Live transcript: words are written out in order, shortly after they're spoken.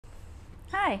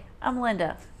Hi, I'm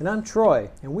Linda. And I'm Troy,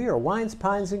 and we are Wines,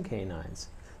 Pines, and Canines.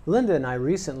 Linda and I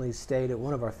recently stayed at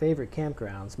one of our favorite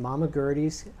campgrounds, Mama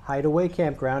Gertie's Hideaway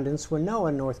Campground in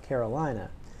Swanoa, North Carolina.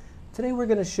 Today we're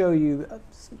going to show you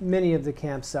many of the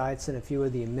campsites and a few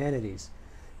of the amenities.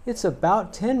 It's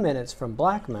about 10 minutes from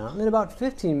Black Mountain and about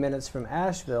 15 minutes from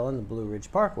Asheville and the Blue Ridge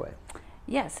Parkway.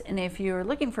 Yes, and if you're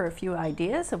looking for a few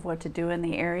ideas of what to do in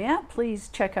the area, please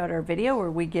check out our video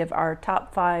where we give our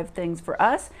top 5 things for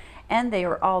us, and they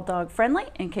are all dog friendly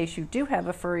in case you do have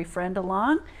a furry friend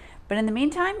along. But in the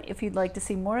meantime, if you'd like to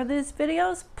see more of these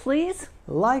videos, please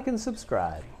like and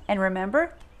subscribe. And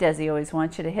remember, Desi always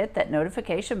wants you to hit that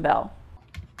notification bell.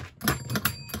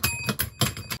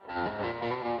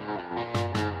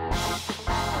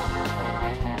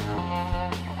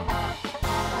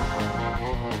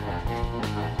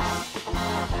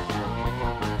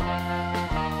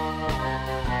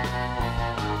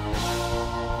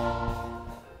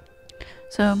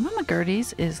 So Mama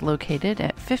Gertie's is located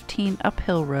at 15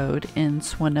 Uphill Road in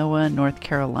Swanoa, North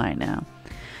Carolina.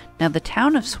 Now the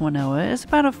town of Swanoa is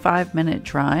about a 5-minute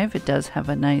drive. It does have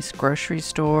a nice grocery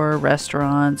store,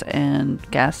 restaurants, and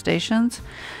gas stations.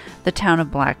 The town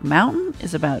of Black Mountain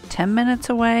is about 10 minutes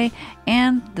away,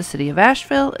 and the city of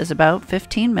Asheville is about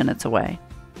 15 minutes away.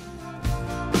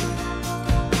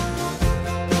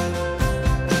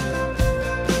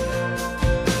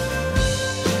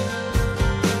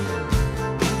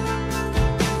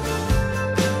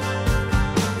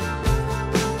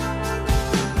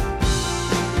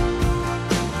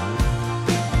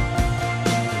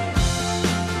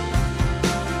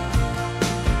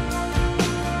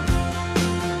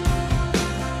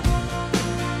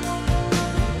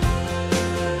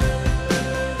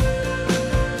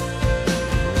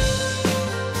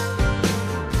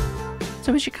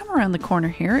 So as you come around the corner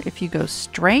here, if you go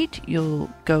straight, you'll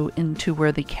go into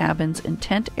where the cabins and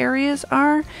tent areas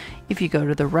are. If you go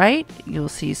to the right, you'll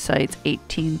see sites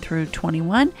 18 through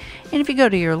 21. And if you go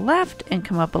to your left and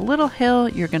come up a little hill,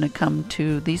 you're going to come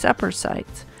to these upper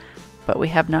sites. But we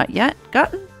have not yet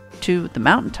gotten to the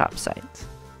mountaintop sites.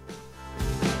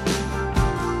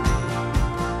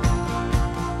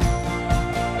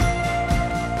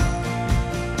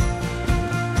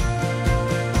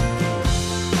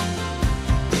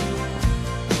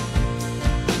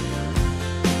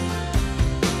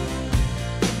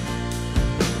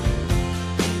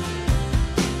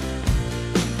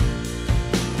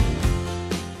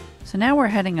 So now we're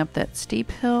heading up that steep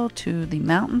hill to the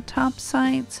mountaintop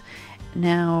sites.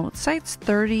 Now sites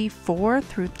 34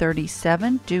 through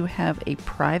 37 do have a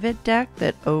private deck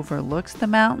that overlooks the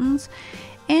mountains.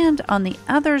 And on the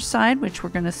other side, which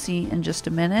we're going to see in just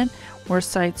a minute, where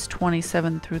sites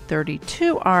 27 through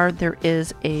 32 are, there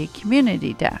is a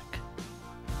community deck.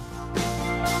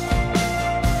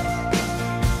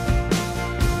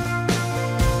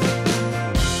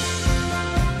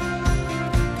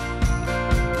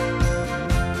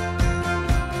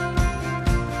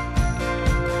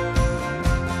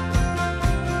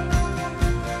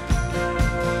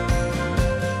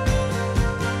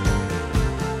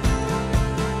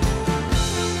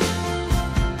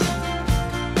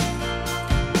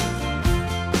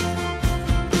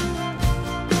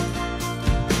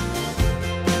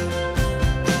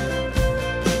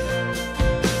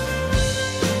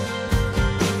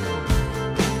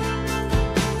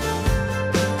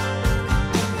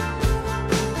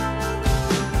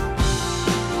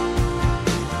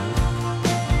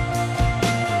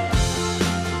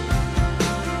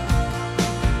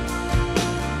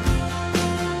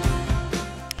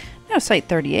 Now site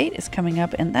 38 is coming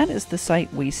up, and that is the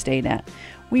site we stayed at.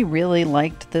 We really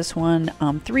liked this one.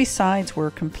 3 sides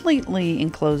were completely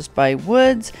enclosed by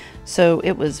woods, so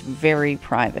it was very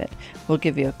private. We'll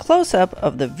give you a close-up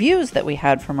of the views that we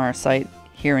had from our site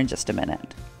here in just a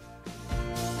minute.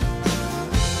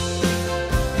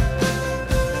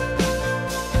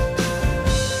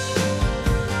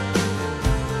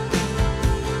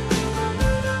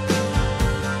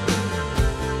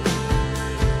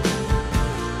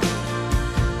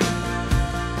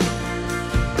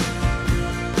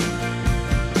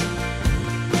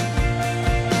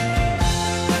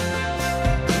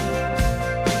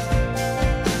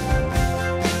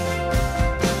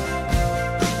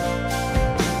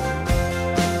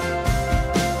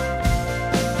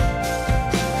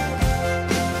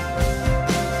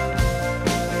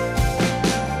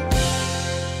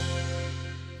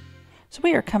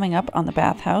 we are coming up on the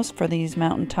bathhouse for these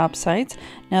mountaintop sites.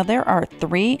 Now there are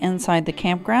 3 inside the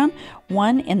campground,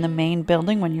 1 in the main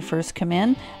building when you first come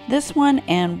in, this one,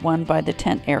 and 1 by the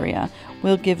tent area.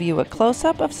 We'll give you a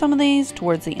close-up of some of these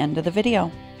towards the end of the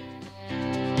video.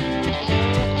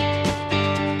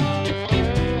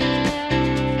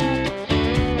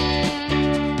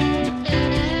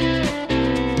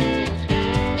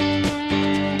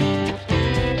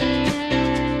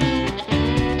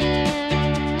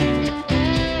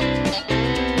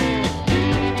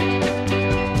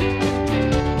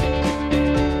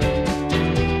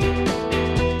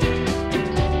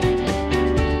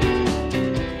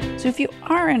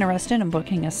 interested in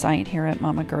booking a site here at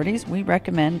Mama Gertie's, we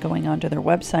recommend going onto their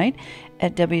website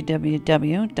at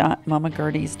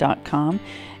www.mamagerties.com.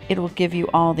 It will give you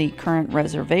all the current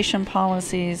reservation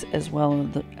policies as well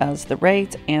as the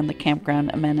rates and the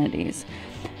campground amenities.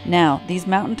 Now, these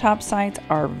mountaintop sites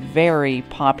are very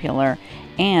popular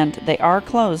and they are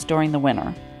closed during the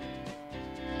winter.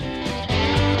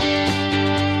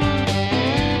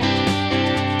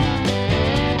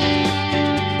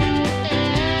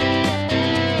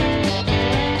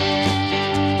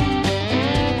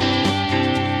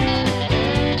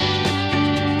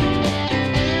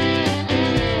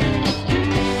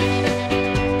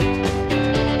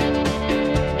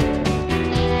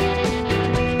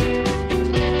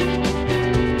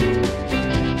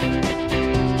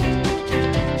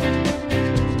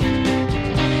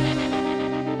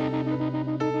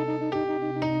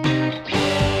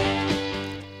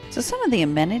 So some of the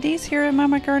amenities here at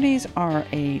Mama Gertie's are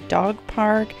a dog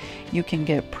park. You can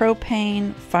get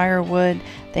propane, firewood.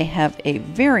 They have a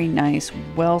very nice,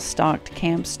 well-stocked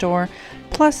camp store.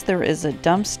 Plus there is a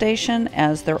dump station,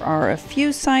 as there are a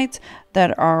few sites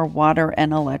that are water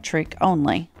and electric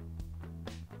only.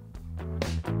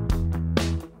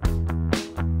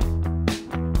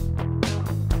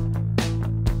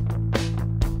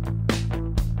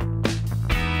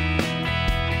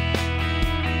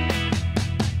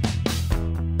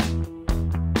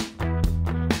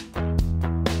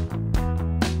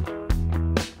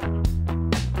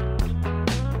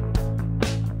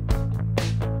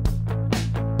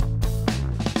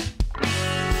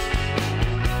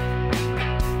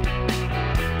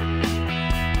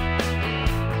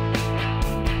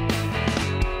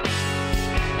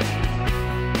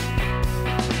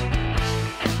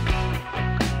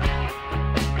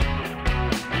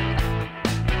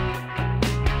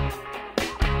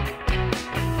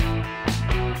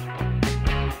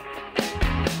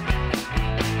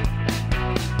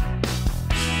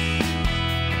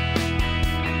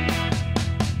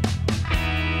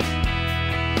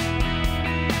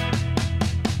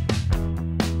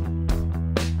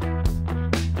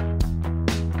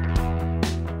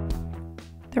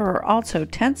 There are also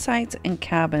tent sites and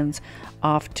cabins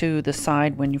off to the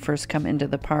side when you first come into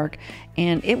the park,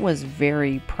 and it was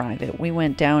very private. We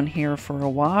went down here for a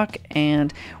walk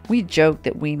and we joked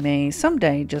that we may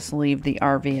someday just leave the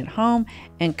RV at home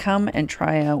and come and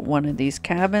try out one of these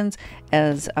cabins,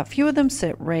 as a few of them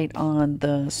sit right on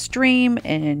the stream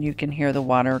and you can hear the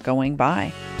water going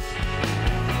by.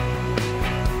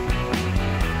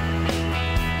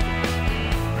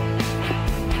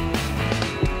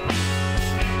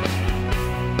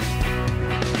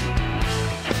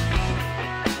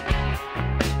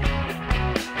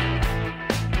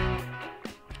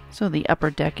 So the upper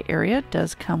deck area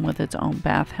does come with its own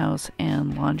bathhouse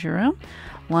and laundry room.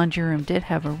 Laundry room did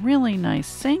have a really nice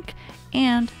sink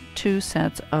and 2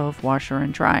 sets of washer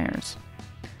and dryers.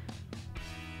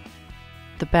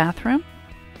 The bathroom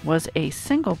was a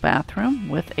single bathroom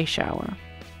with a shower.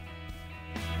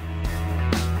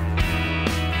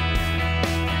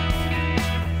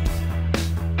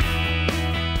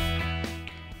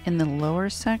 In the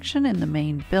lower section in the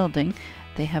main building,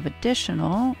 they have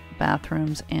additional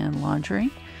bathrooms and laundry.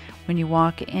 When you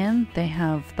walk in, they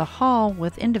have the hall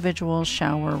with individual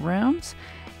shower rooms,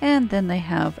 and then they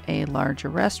have a larger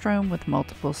restroom with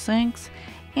multiple sinks,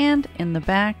 and in the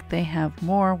back they have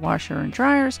more washer and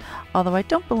dryers, although I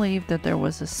don't believe that there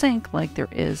was a sink like there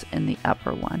is in the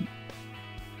upper one.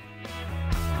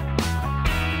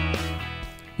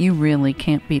 You really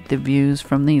can't beat the views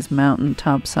from these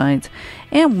mountaintop sites,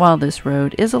 and while this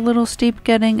road is a little steep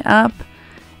getting up,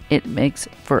 it makes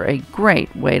for a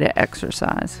great way to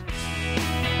exercise.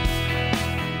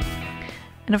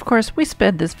 And of course, we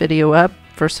sped this video up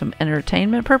for some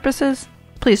entertainment purposes.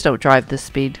 Please don't drive this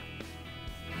speed.